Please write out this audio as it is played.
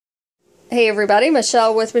Hey everybody,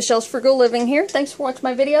 Michelle with Michelle's Frugal Living here. Thanks for watching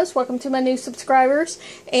my videos. Welcome to my new subscribers.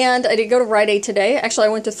 And I did go to Rite Aid today. Actually,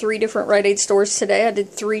 I went to 3 different Rite Aid stores today. I did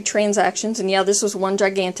 3 transactions, and yeah, this was one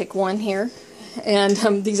gigantic one here.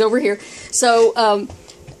 And these over here. So,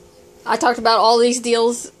 I talked about all these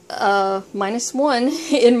deals, minus one,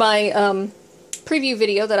 in my preview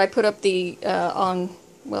video that I put up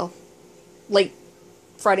late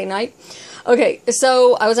Friday night. Okay,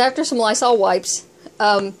 so I was after some Lysol wipes.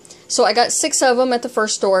 So I got 6 of them at the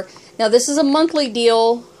first store. Now this is a monthly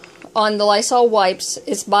deal on the Lysol wipes.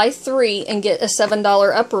 It's buy 3 and get a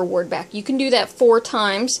 $7 up reward back. You can do that 4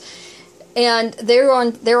 times, and they're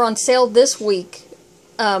on sale this week,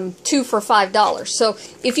 2 for $5. So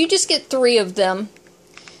if you just get 3 of them,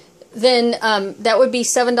 then that would be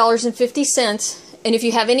 $7.50. And if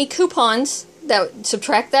you have any coupons,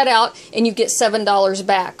 subtract that out and you get $7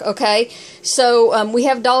 back. Okay, so we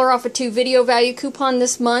have $1 off of 2 video value coupon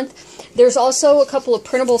this month. There's also a couple of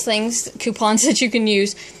printable coupons that you can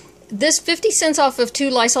use. This 50 cents off of 2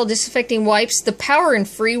 Lysol disinfecting wipes, the power and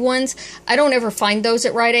free ones, I don't ever find those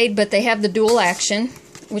at Rite Aid, but they have the dual action,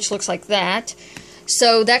 which looks like that.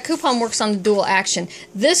 So that coupon works on the dual action.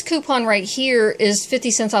 This coupon right here is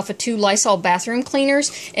 50 cents off of 2 Lysol bathroom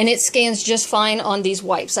cleaners, and it scans just fine on these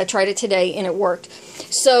wipes. I tried it today and it worked.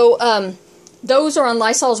 So those are on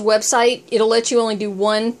Lysol's website. It'll let you only do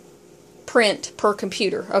 1 print per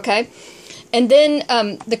computer, okay? And then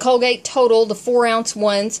the Colgate Total, the 4-ounce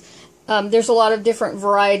ones, there's a lot of different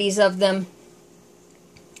varieties of them.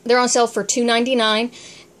 They're on sale for $2.99.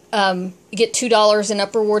 You get $2 in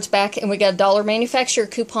up rewards back, and we got a $1 manufacturer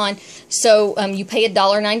coupon. So you pay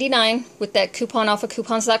 $1.99 with that coupon off of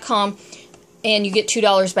coupons.com, and you get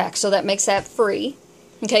 $2 back. So that makes that free.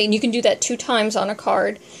 Okay, and you can do that 2 times on a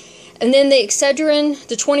card. And then the Excedrin,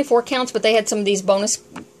 the 24 counts, but they had some of these bonus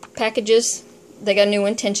packages. They got a new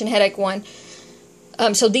one, tension headache one.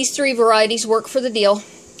 So these 3 varieties work for the deal.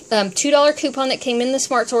 $2 coupon that came in the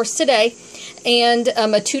Smart Source today, and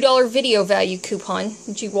a $2 video value coupon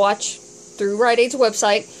that you watch through Rite Aid's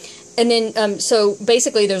website. And then, so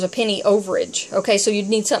basically there's a penny overage. Okay, so you'd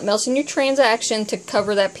need something else in your transaction to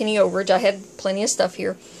cover that penny overage. I had plenty of stuff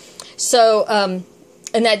here. So,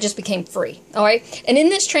 and that just became free. Alright, and in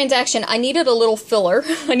this transaction, I needed a little filler.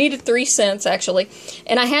 I needed 3 cents, actually.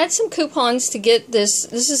 And I had some coupons to get this.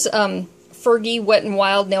 This is Fergie Wet n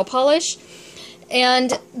Wild nail polish.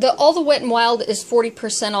 And all the Wet n Wild is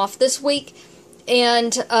 40% off this week.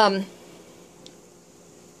 And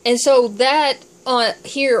so that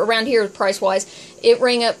around here price-wise, it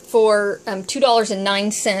rang up for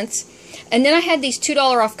 $2.09. And then I had these $2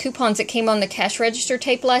 off coupons that came on the cash register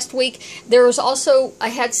tape last week. There was also, I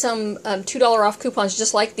had some $2 off coupons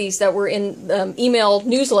just like these that were in email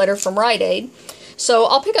newsletter from Rite Aid. So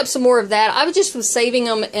I'll pick up some more of that. I was just saving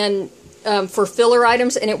them and for filler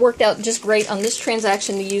items, and it worked out just great on this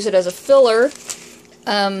transaction to use it as a filler.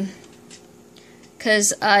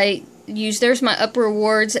 Because there's my up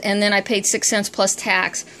rewards, and then I paid 6 cents plus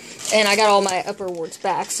tax, and I got all my up rewards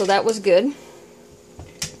back, so that was good.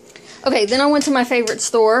 Okay, then I went to my favorite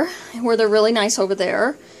store, where they're really nice over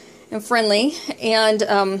there, and friendly, and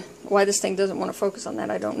why this thing doesn't want to focus on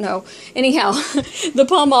that, I don't know. Anyhow, the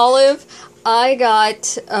Palmolive, I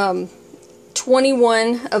got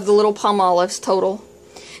 21 of the little Palmolives total.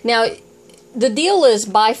 Now, the deal is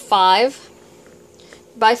buy 5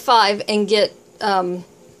 and get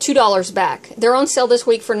 $2 back. They're on sale this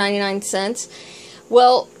week for 99 cents.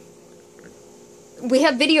 Well, we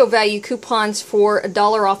have video value coupons for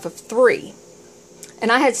 $1 off of 3.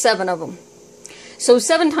 And I had 7 of them. So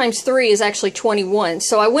 7 times 3 is actually 21.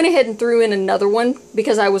 So I went ahead and threw in another one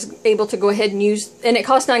because I was able to go ahead and use, and it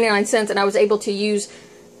cost 99 cents, and I was able to use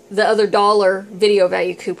the other $1 video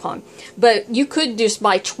value coupon. But you could just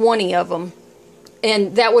buy 20 of them,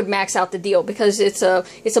 and that would max out the deal because it's a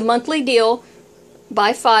monthly deal.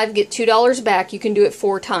 Buy 5, get $2 back. You can do it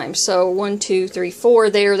 4 times. So 1, 2, 3, 4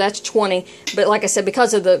 there. That's 20. But like I said,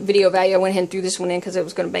 because of the video value, I went ahead and threw this one in because it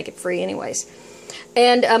was going to make it free anyways.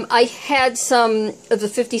 And I had some of the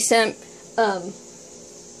 50-cent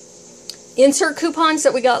insert coupons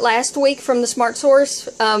that we got last week from the Smart Source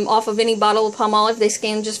off of any bottle of Palmolive. They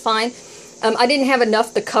scan just fine. I didn't have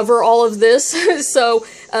enough to cover all of this, so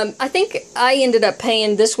I think I ended up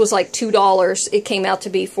paying, this was like $2 it came out to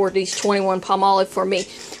be for these 21 Palmolive for me,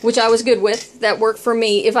 which I was good with. That worked for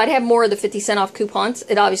me. If I'd had more of the 50 cent off coupons,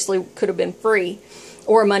 it obviously could have been free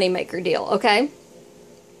or a moneymaker deal, okay?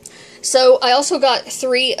 So I also got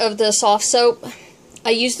 3 of the soft soap. I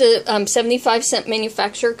used the 75-cent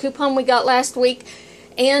manufacturer coupon we got last week,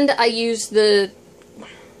 and I used the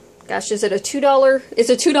gosh, is it a $2? It's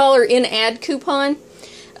a $2 in-ad coupon.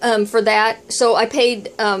 for that. So I paid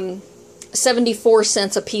 74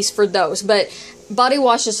 cents a piece for those. But body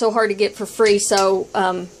wash is so hard to get for free, so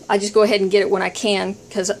I just go ahead and get it when I can,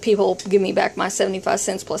 because people give me back my 75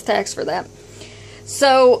 cents plus tax for that.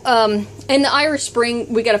 So, in the Irish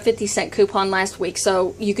Spring, we got a 50-cent coupon last week,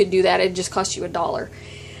 so you could do that. It just cost you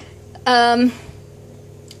 $1.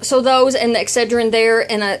 So those and the Excedrin there,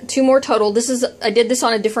 and 2 more total. I did this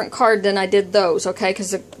on a different card than I did those, okay?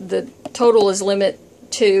 Because the total is limit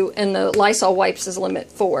 2, and the Lysol wipes is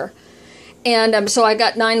limit 4. And so I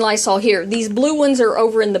got 9 Lysol here. These blue ones are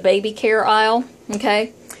over in the baby care aisle,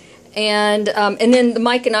 okay? And then the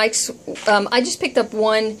Mike and Ike's, I just picked up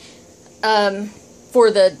one for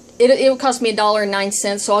it would cost me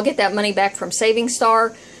 $1.09, so I'll get that money back from Saving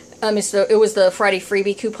Star. It was the Friday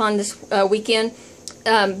freebie coupon this weekend.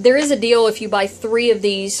 There is a deal if you buy 3 of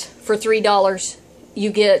these for $3, you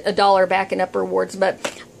get $1 back in Upper Rewards,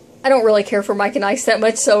 but I don't really care for Mike and Ike's that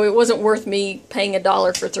much, so it wasn't worth me paying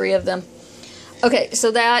 $1 for 3 of them. Okay, so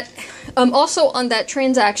that, also on that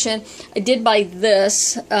transaction, I did buy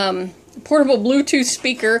this portable Bluetooth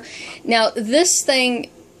speaker. Now, this thing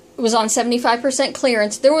was on 75%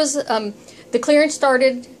 clearance. There was, the clearance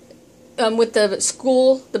started with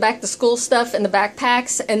the back-to-school stuff and the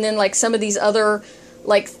backpacks, and then, like, some of these other,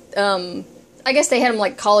 like, I guess they had them,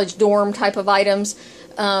 like, college dorm type of items.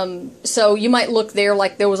 So you might look there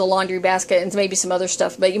like there was a laundry basket and maybe some other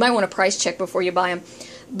stuff, but you might want to price check before you buy them.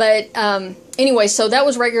 But anyway, so that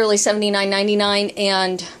was regularly $79.99,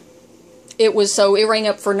 and it rang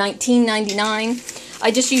up for $19.99. I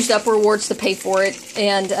just used Upper Rewards to pay for it,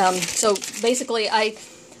 and so basically I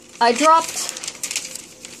dropped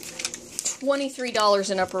 $23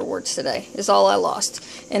 in Upper Rewards today is all I lost.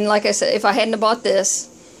 And like I said, if I hadn't bought this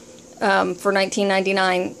for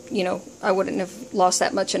 $19.99, you know, I wouldn't have lost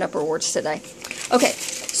that much in Upper Rewards today. Okay,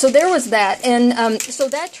 so there was that, and so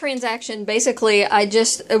that transaction, basically, I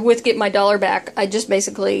just, with Get My Dollar Back, I just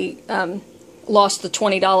basically lost the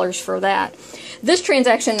 $20 for that. This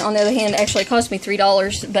transaction, on the other hand, actually cost me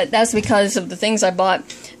 $3, but that's because of the things I bought.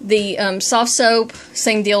 The soft soap,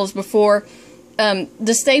 same deal as before.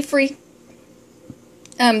 The Stay Free,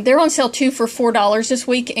 they're on sale too for $4 this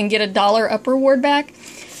week and get $1 Upper Reward back.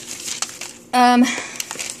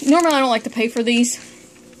 Normally I don't like to pay for these.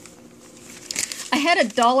 I had a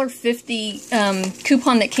 $1.50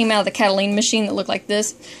 coupon that came out of the Catalina machine that looked like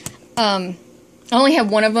this. I only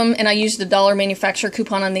have one of them, and I used the $1 manufacturer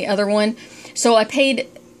coupon on the other one. So I paid,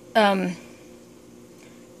 well,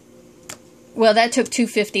 that took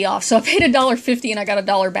 $2.50 off. So I paid $1.50 and I got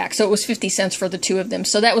 $1 back. So it was 50 cents for the 2 of them.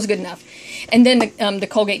 So that was good enough. And then the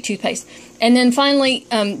Colgate toothpaste. And then finally,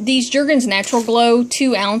 these Jergens Natural Glow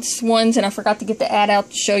 2-ounce ones, and I forgot to get the ad out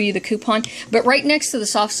to show you the coupon. But right next to the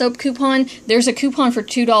soft soap coupon, there's a coupon for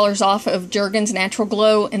 $2 off of Jergens Natural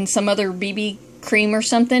Glow and some other BB cream or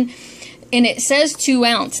something. And it says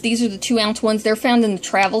 2-ounce. These are the 2-ounce ones. They're found in the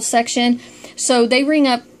travel section. So they ring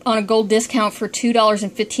up on a gold discount for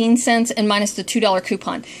 $2.15 and minus the $2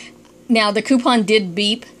 coupon. Now, the coupon did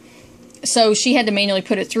beep, so she had to manually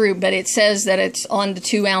put it through, but it says that it's on the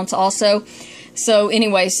 2-ounce also. So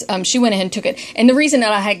anyways, she went ahead and took it. And the reason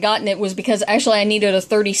that I had gotten it was because actually I needed a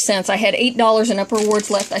 30 cents. I had $8 in Upper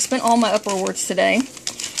Rewards left. I spent all my Upper Rewards today.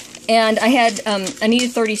 And I had, I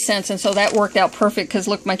needed 30 cents, and so that worked out perfect because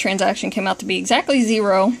look, my transaction came out to be exactly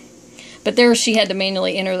 0. But there she had to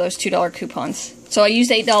manually enter those $2 coupons. So I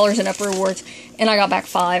used $8 in Upper Rewards, and I got back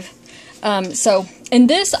 5. So, in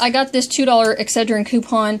this, I got this $2 Excedrin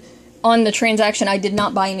coupon on the transaction. I did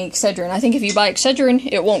not buy any Excedrin. I think if you buy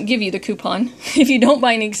Excedrin, it won't give you the coupon. If you don't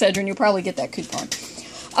buy any Excedrin, you'll probably get that coupon.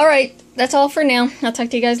 Alright, that's all for now. I'll talk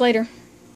to you guys later.